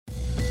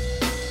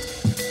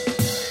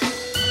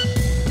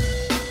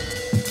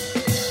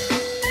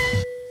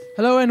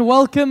Hello and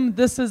welcome.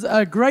 This is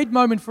a great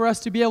moment for us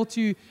to be able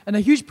to, and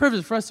a huge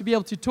privilege for us to be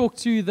able to talk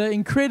to the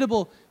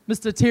incredible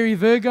Mr. Terry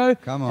Virgo.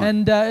 Come on.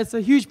 And it's a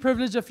huge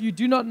privilege. If you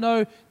do not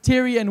know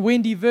Terry and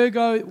Wendy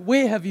Virgo,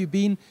 where have you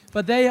been?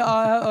 But they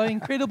are an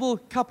incredible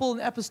couple,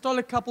 an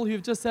apostolic couple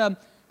who've just,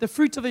 the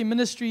fruit of their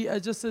ministry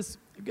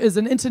is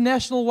an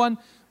international one,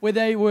 where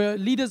they were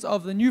leaders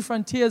of the New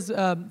Frontiers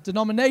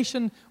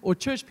denomination or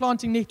church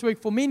planting network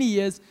for many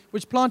years,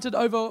 which planted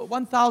over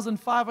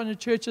 1,500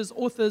 churches,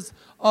 authors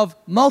of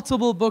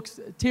multiple books.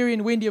 Terry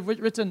and Wendy have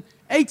written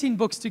 18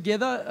 books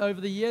together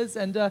over the years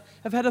and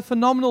have had a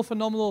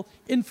phenomenal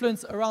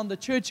influence around the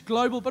church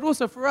global, but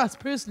also for us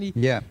personally,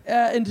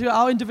 into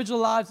our individual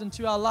lives and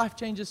to our Life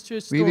Changes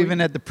Church story. We've even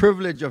had the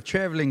privilege of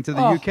traveling to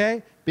the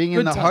UK, being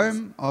in the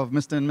home of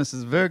Mr. and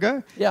Mrs.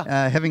 Virgo,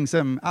 having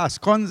some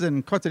scones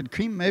and cottage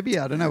cream maybe.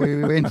 I don't know,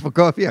 we went for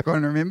coffee, I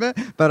can't remember,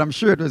 but I'm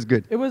sure it was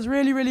good. It was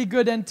really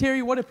good. And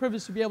Terry, what a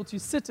privilege to be able to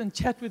sit and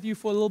chat with you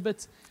for a little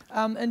bit.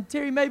 And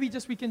Terry, maybe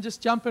we can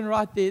just jump in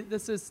right there.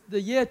 This is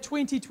the year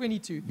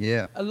 2022.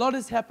 Yeah. A lot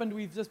has happened.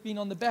 We've just been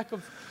on the back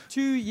of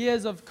 2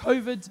 years of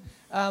COVID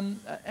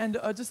and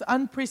just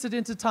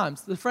unprecedented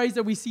times. The phrase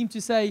that we seem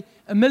to say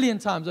a million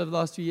times over the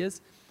last 2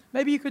 years.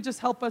 Maybe you could just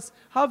help us.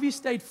 How have you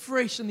stayed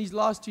fresh in these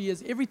last 2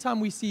 years? Every time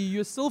we see you,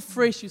 you're still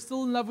fresh. You're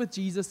still in love with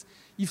Jesus.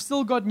 You've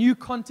still got new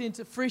content,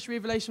 a fresh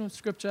revelation of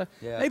Scripture.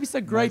 Yeah, maybe it's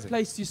a great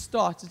place to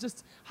start. It's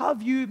just, how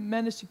have you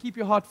managed to keep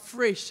your heart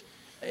fresh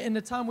in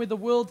a time where the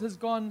world has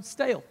gone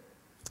stale?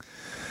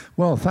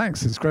 Well,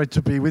 thanks. It's great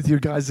to be with you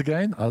guys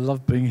again. I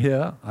love being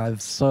here.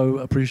 I've so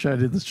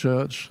appreciated the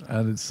church,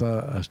 and it's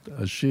a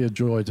sheer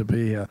joy to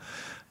be here.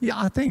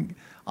 Yeah,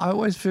 I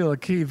always feel a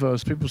key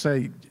verse. People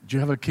say, do you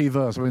have a key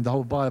verse? I mean, the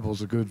whole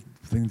Bible's a good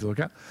thing to look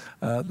at.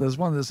 There's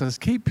one that says,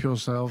 keep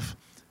yourself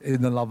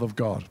in the love of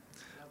God.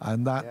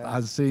 And that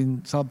has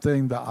been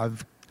something that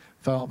I've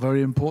felt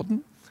very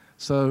important.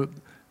 So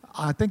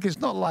I think it's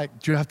not like,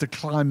 do you have to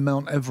climb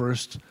Mount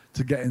Everest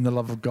to get in the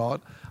love of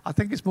God? I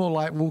think it's more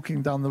like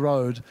walking down the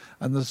road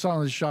and the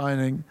sun is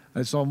shining,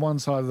 and it's on one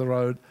side of the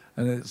road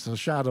and it's a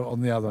shadow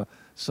on the other.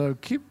 So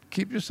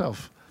keep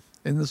yourself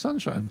in the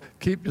sunshine.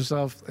 Keep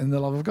yourself in the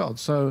love of God.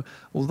 So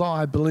although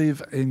I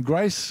believe in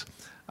grace,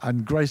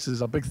 and grace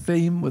is a big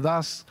theme with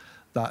us,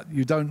 that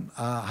you don't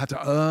have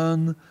to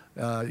earn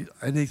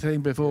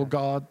anything before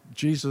God.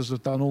 Jesus has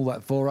done all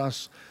that for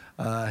us.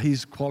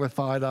 He's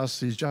qualified us.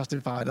 He's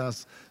justified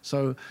us.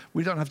 So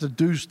we don't have to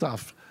do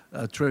stuff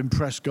to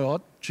impress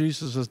God.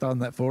 Jesus has done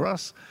that for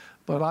us.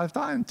 But I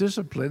find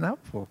discipline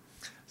helpful.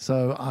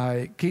 So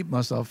I keep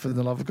myself in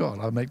the love of God.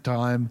 I make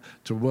time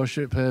to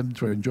worship Him,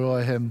 to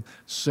enjoy Him,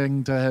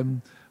 sing to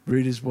Him,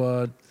 read His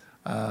Word,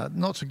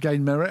 not to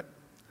gain merit,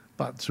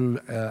 but to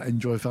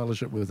enjoy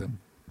fellowship with Him.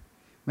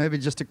 Maybe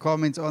just to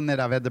comment on that,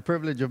 I've had the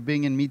privilege of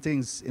being in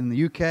meetings in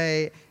the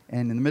UK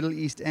and in the Middle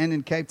East and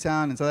in Cape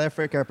Town and South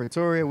Africa,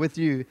 Pretoria with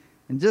you.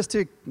 And just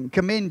to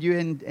commend you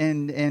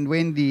and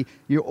Wendy,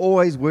 you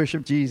always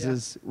worship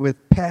Jesus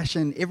with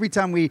passion. Every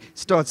time we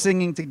start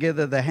singing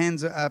together, the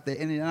hands are up there.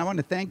 And I want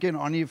to thank you and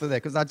honor you for that,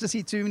 because I just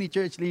see too many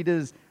church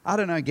leaders, I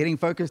don't know, getting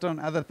focused on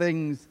other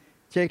things,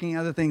 checking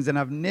other things. And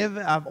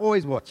I've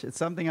always watched. It's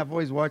something I've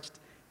always watched,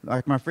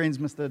 like my friends,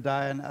 Mr.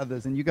 Dyer and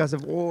others. And you guys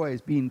have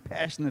always been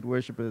passionate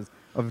worshipers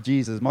of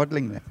Jesus,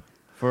 modeling that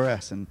for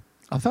us. And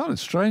I found it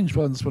strange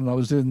once when I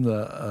was in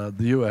the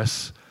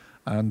US,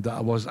 and I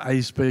was a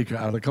speaker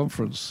at a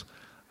conference,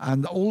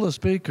 and all the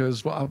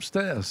speakers were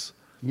upstairs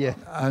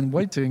and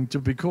waiting to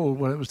be called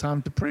when it was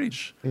time to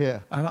preach.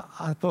 And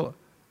I thought,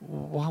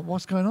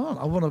 what's going on?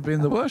 I want to be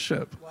in the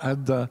worship.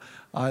 And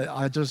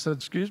I just said,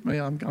 excuse me,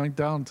 I'm going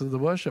down to the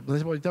worship. They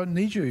said, well, we don't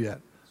need you yet.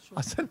 I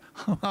said,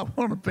 I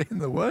want to be in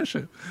the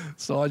worship.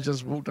 So I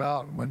just walked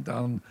out and went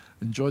down and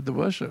enjoyed the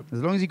worship.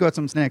 As long as you got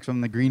some snacks from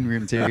the green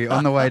room, Terry,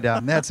 on the way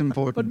down, that's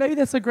important. But maybe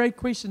that's a great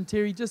question,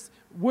 Terry. Just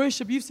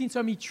worship. You've seen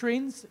so many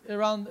trends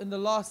around in the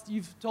last,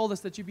 you've told us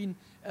that you've been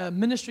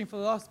ministering for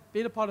the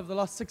better part of the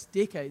last 6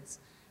 decades.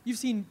 You've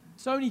seen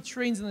so many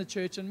trends in the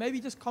church, and maybe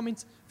just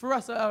comment for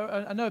us.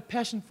 I know a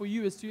passion for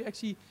you is to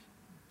actually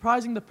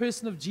prizing the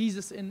person of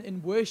Jesus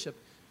in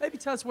worship. Maybe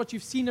tell us what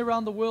you've seen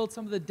around the world,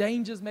 some of the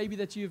dangers maybe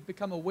that you've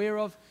become aware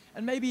of,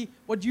 and maybe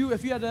if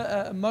you had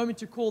a moment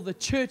to call the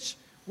church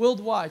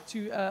worldwide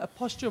to a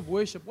posture of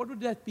worship, what would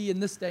that be in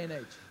this day and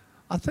age?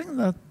 I think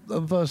that the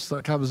verse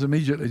that comes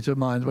immediately to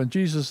mind when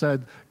Jesus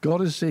said,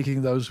 God is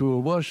seeking those who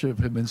will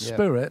worship Him in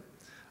spirit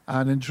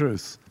and in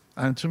truth.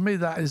 And to me,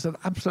 that is an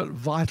absolute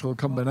vital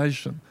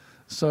combination.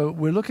 So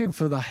we're looking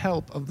for the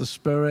help of the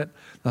Spirit,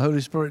 the Holy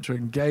Spirit, to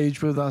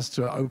engage with us,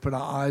 to open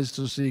our eyes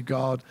to see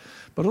God,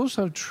 but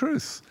also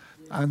truth.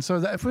 And so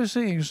that if we're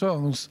singing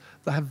songs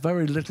that have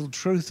very little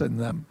truth in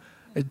them,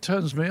 it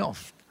turns me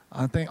off.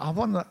 I think I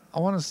want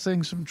to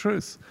sing some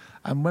truth.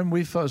 And when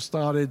we first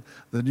started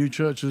the new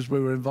churches we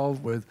were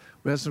involved with,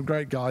 we had some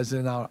great guys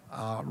in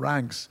our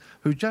ranks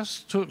who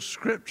just took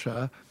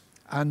Scripture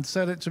and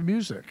set it to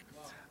music.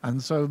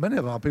 And so many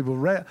of our people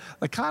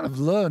they kind of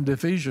learned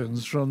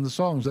Ephesians from the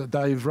songs that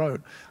Dave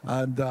wrote.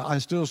 And I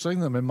still sing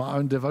them in my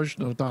own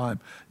devotional time.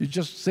 You're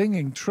just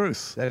singing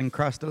truth. That in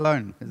Christ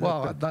alone.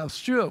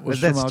 Stuart was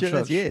that from our Stuart?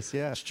 church. Yes,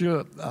 yeah.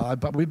 Stuart,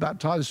 but we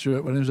baptized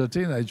Stuart when he was a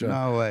teenager.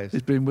 No way.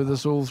 He's been with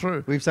us all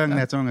through. We've sung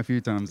that song a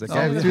few times.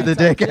 yeah. Through the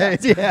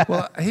decades, yeah.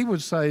 Well, he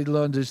would say he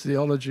learned his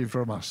theology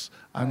from us.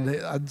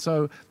 And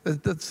so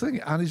the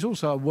thing, and he's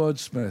also a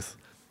wordsmith.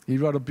 He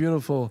wrote a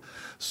beautiful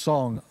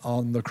song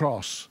on the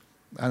cross.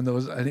 And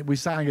we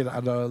sang it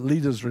at a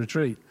leaders'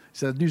 retreat. He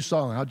said, "New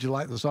song, how'd you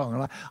like the song?"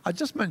 And I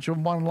just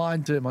mentioned one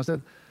line to him. I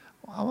said,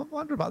 "I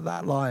wonder about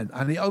that line."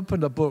 And he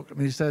opened a book and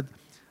he said,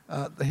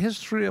 "The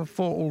history of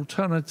 4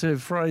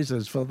 alternative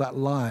phrases for that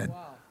line."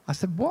 Wow. I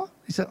said, "What?"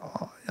 He said,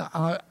 "Oh."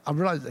 I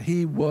realized that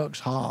he works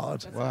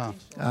hard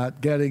at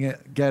getting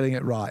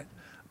it right.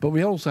 But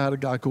we also had a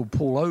guy called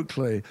Paul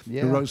Oakley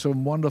who wrote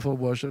some wonderful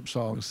worship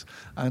songs.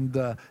 And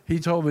he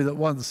told me that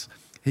once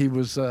he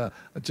was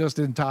just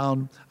in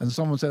town and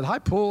someone said, "Hi,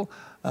 Paul,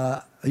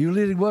 are you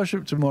leading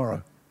worship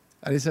tomorrow?"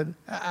 And he said,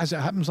 "As it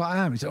happens, I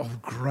am." He said, "Oh,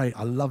 great,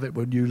 I love it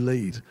when you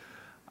lead."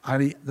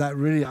 And that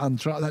really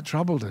that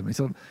troubled him. He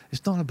said,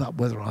 "It's not about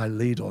whether I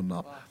lead or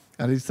not." Wow.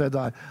 And he said,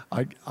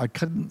 I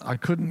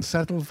couldn't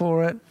settle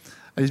for it.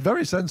 And he's a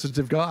very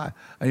sensitive guy.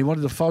 And he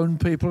wanted to phone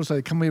people and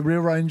say, "Can we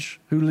rearrange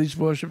who leads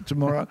worship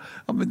tomorrow?"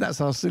 I mean, that's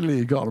how silly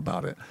he got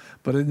about it.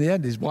 But in the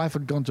end, his wife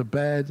had gone to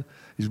bed.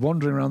 He's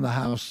wandering around the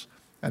house.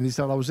 And he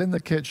said, "I was in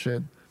the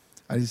kitchen."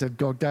 And he said,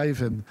 "God gave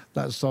him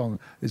that song.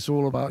 It's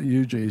all about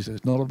you,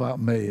 Jesus, not about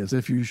me, as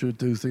if you should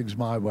do things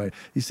my way."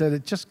 He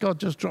said, God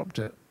just dropped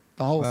it,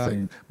 the whole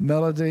thing.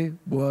 Melody,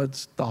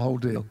 words, the whole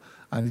deal.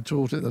 And he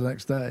taught it the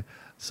next day.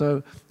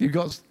 So you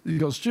got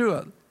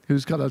Stuart,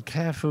 who's kind of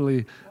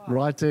carefully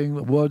writing,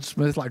 a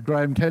wordsmith, like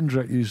Graham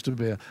Kendrick used to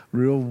be a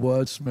real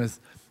wordsmith.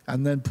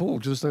 And then Paul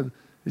just said,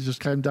 he just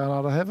came down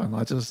out of heaven.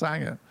 I just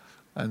sang it.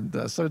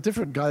 And so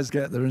different guys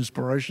get their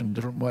inspiration in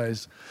different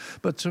ways.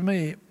 But to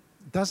me,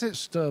 does it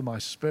stir my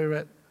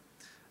spirit?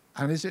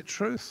 And is it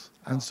truth?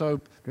 And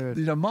so,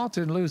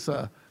 Martin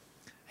Luther,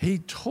 he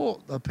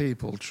taught the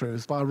people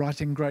truth by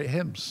writing great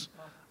hymns.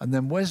 And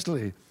then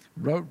Wesley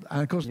wrote,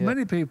 and of course,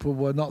 many people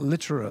were not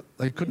literate.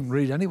 They couldn't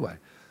read anyway.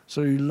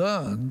 So you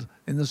learned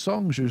in the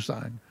songs you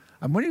sang.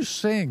 And when you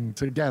sing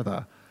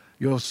together,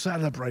 you're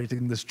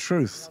celebrating this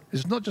truth.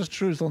 It's not just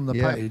truth on the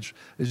page,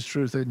 it's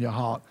truth in your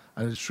heart,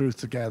 and it's truth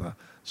together.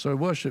 So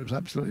worship is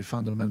absolutely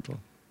fundamental.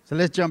 So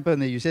let's jump in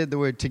there. You said the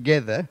word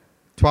together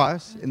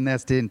twice in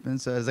that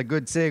statement, so it's a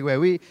good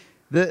segue.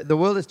 The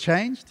world has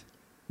changed.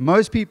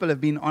 Most people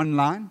have been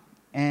online,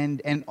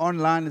 and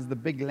online is the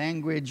big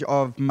language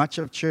of much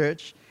of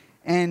church.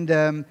 And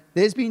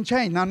there's been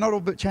change. Now, not all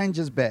but change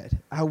is bad.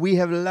 We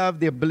have loved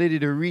the ability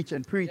to reach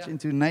and preach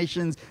into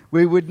nations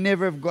we would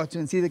never have got to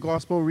and see the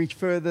gospel reach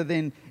further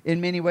than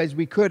in many ways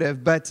we could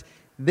have. But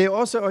there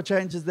also are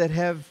changes that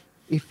have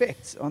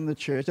effects on the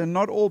church, and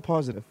not all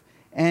positive.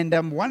 And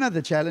one of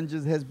the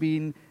challenges has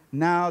been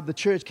now the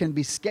church can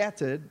be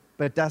scattered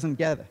but doesn't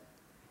gather.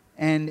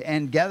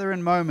 And gather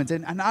in moments.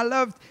 And I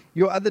loved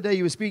your other day,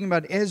 you were speaking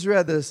about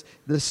Ezra, this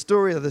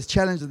story of this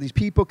challenge of these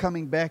people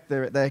coming back.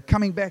 They're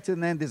coming back to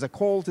the land. There's a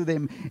call to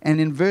them.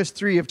 And in verse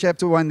 3 of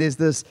chapter 1, there's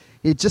this,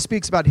 it just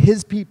speaks about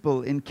his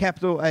people in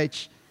capital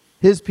H,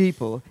 his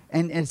people.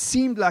 And it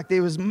seemed like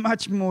there was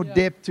much more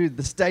depth to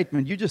the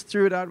statement. You just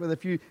threw it out with a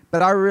few,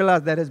 but I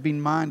realized that has been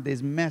mined.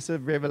 There's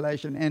massive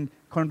revelation and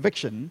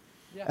conviction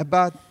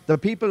about the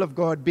people of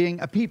God being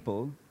a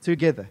people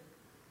together.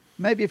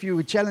 Maybe if you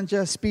would challenge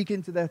us, speak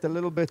into that a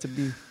little bit, it'd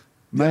be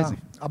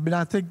amazing. Yeah. I mean,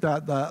 I think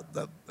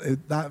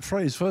that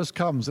phrase first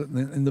comes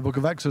in the book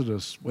of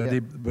Exodus, where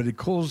he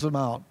calls them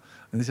out,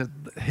 and he said,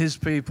 his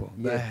people,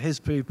 they're his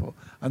people.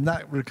 And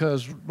that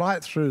recurs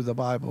right through the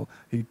Bible.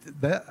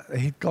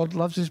 God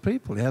loves his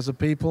people. He has a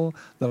people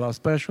that are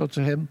special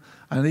to him.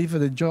 And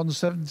even in John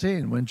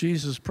 17, when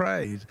Jesus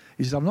prayed,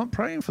 he said, "I'm not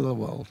praying for the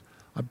world.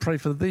 I pray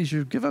for these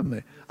you've given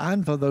me,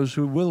 and for those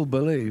who will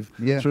believe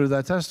through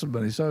their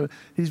testimony." So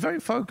he's very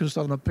focused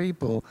on the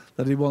people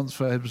that he wants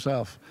for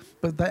himself.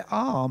 But they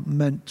are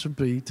meant to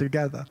be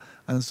together.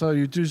 And so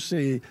you do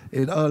see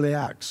in early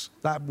Acts,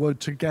 that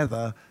word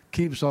together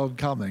keeps on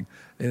coming.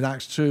 In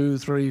Acts 2,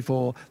 3,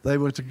 4, they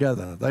were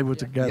together. They were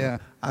together. Yeah.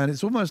 And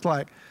it's almost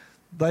like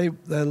their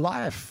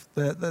life,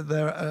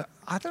 their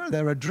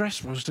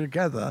address was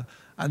together.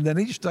 And then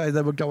each day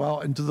they would go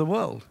out into the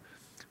world.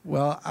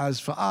 Well, as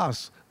for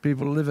us,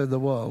 people live in the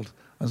world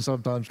and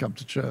sometimes come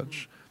to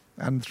church.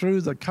 And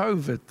through the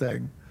COVID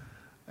thing,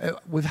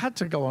 we've had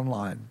to go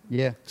online.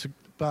 Yeah.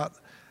 But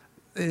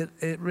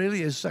it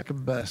really is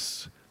second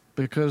best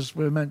because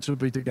we're meant to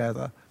be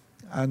together.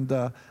 And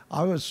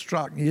I was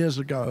struck years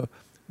ago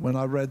when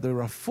I read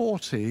there are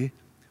 40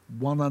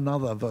 one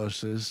another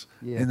verses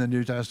in the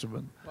New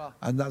Testament. Wow.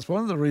 And that's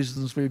one of the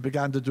reasons we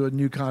began to do a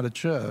new kind of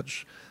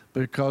church,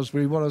 because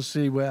we want to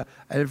see where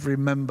every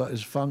member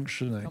is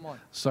functioning.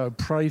 So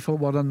pray for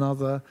one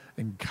another,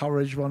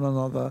 encourage one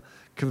another,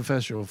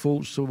 confess your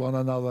faults to one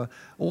another.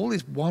 All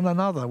this one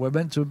another, we're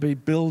meant to be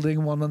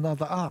building one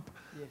another up.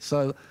 Yes.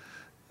 So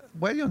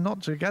where you're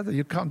not together,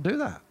 you can't do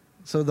that.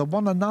 So the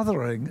one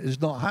anothering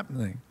is not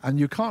happening, and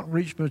you can't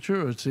reach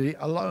maturity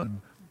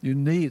alone. You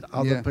need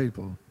other Yeah.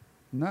 people.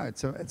 No,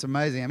 it's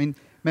amazing. I mean,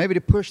 maybe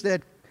to push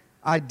that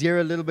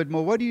idea a little bit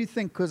more, what do you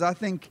think? Because I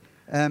think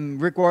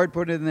Rick Ward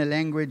put it in the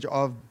language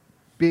of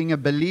being a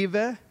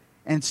believer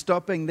and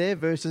stopping there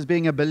versus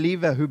being a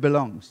believer who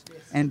belongs,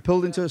 and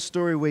pulled into a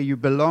story where you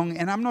belong.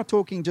 And I'm not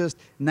talking just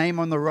name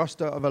on the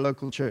roster of a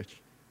local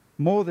church.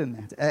 More than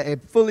that, a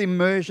full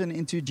immersion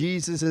into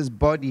Jesus'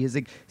 body, his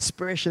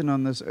expression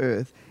on this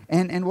earth.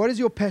 And what is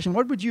your passion?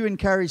 What would you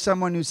encourage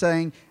someone who's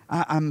saying,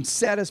 I'm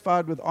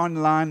satisfied with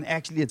online,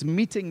 actually it's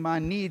meeting my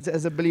needs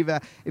as a believer?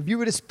 If you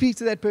were to speak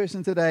to that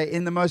person today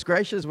in the most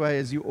gracious way,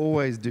 as you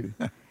always do,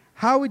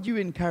 how would you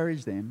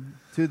encourage them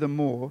to the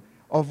more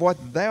of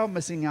what they are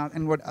missing out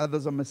and what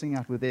others are missing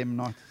out with them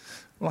not?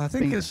 Well, I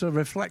think being- it's a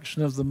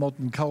reflection of the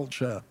modern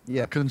culture,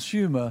 Yeah.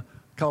 consumer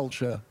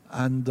culture.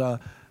 And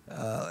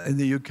in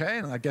the UK,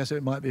 and I guess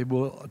it might be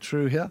more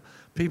true here,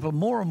 people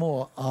more and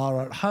more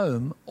are at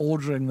home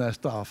ordering their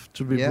stuff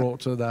to be Yeah.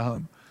 brought to their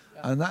home.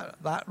 And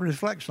that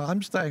reflection,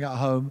 I'm staying at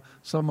home,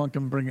 someone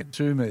can bring it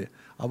to me.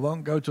 I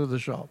won't go to the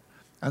shop.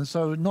 And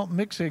so not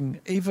mixing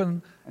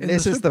even in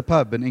Unless it's the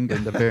pub in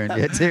England,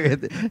 apparently.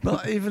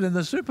 not even in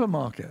the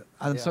supermarket.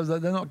 And Yeah. so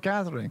that they're not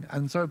gathering.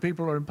 And so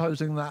people are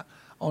imposing that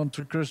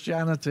onto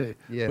Christianity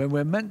Yeah. when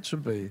we're meant to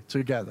be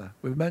together.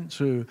 We're meant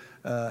to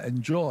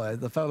enjoy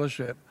the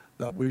fellowship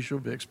that we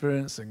should be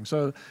experiencing.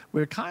 So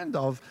we're kind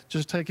of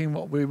just taking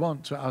what we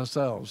want to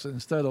ourselves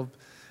instead of,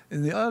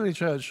 in the early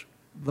church,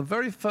 the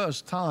very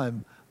first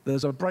time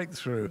there's a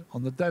breakthrough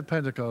on the day of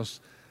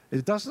Pentecost,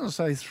 it doesn't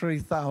say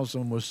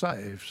 3,000 were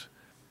saved.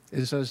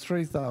 It says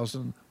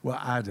 3,000 were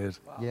added.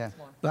 Yeah.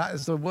 That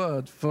is the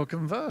word for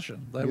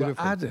conversion. They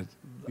Beautiful. were added.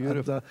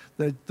 Beautiful.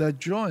 And, they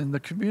joined the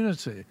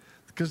community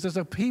because there's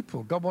a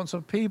people. God wants a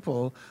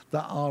people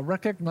that are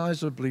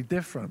recognizably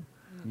different.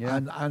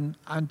 Yeah.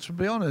 And to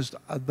be honest,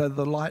 they're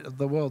the light of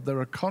the world. They're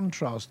a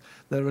contrast.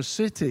 They're a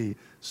city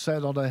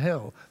set on a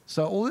hill.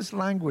 So all this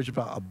language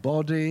about a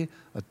body,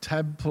 a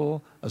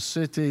temple, a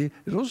city,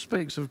 it all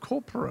speaks of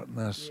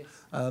corporateness,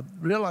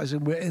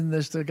 realizing we're in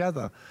this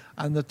together.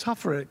 And the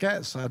tougher it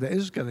gets, and it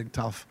is getting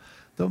tough,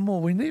 the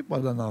more we need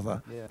one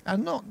another. Yeah.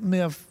 And not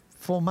mere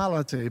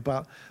formality,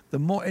 but the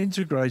more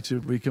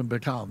integrated we can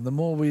become, the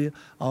more we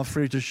are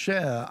free to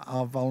share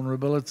our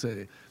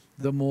vulnerability,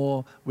 the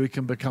more we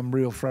can become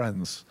real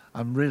friends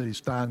and really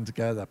stand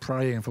together,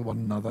 praying for one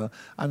another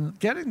and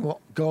getting what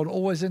God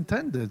always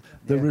intended,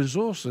 the Yeah.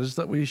 resources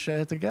that we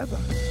share together.